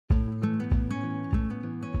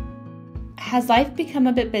Has life become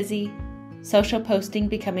a bit busy? Social posting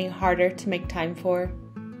becoming harder to make time for?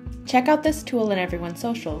 Check out this tool in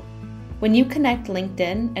EveryoneSocial. When you connect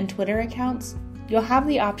LinkedIn and Twitter accounts, you'll have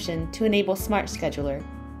the option to enable Smart Scheduler,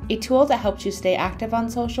 a tool that helps you stay active on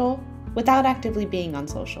social without actively being on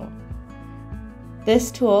social.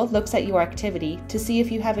 This tool looks at your activity to see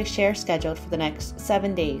if you have a share scheduled for the next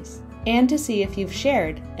 7 days, and to see if you've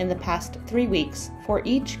shared in the past 3 weeks for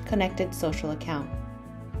each connected social account.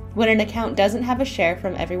 When an account doesn't have a share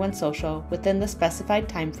from EveryoneSocial within the specified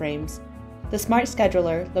timeframes, the Smart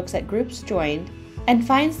Scheduler looks at groups joined and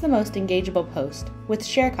finds the most engageable post with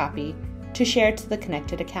share copy to share to the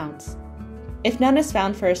connected accounts. If none is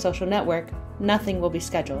found for a social network, nothing will be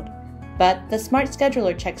scheduled, but the Smart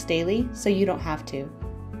Scheduler checks daily so you don't have to.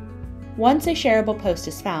 Once a shareable post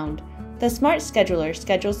is found, the Smart Scheduler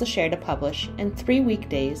schedules the share to publish in 3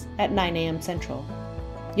 weekdays at 9 a.m. Central.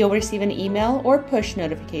 You'll receive an email or push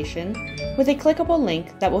notification with a clickable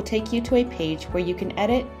link that will take you to a page where you can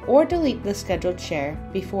edit or delete the scheduled share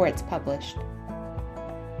before it's published.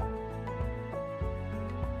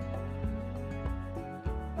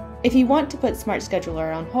 If you want to put Smart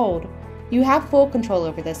Scheduler on hold, you have full control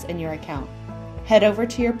over this in your account. Head over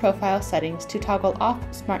to your profile settings to toggle off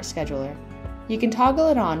Smart Scheduler. You can toggle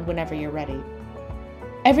it on whenever you're ready.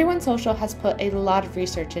 EveryoneSocial has put a lot of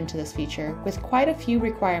research into this feature with quite a few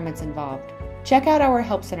requirements involved. Check out our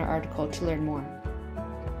Help Center article to learn more.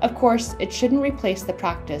 Of course, it shouldn't replace the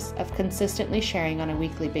practice of consistently sharing on a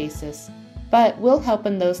weekly basis, but will help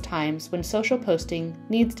in those times when social posting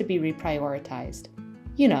needs to be reprioritized.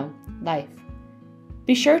 You know, life.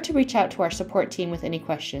 Be sure to reach out to our support team with any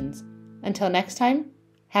questions. Until next time,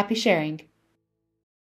 happy sharing!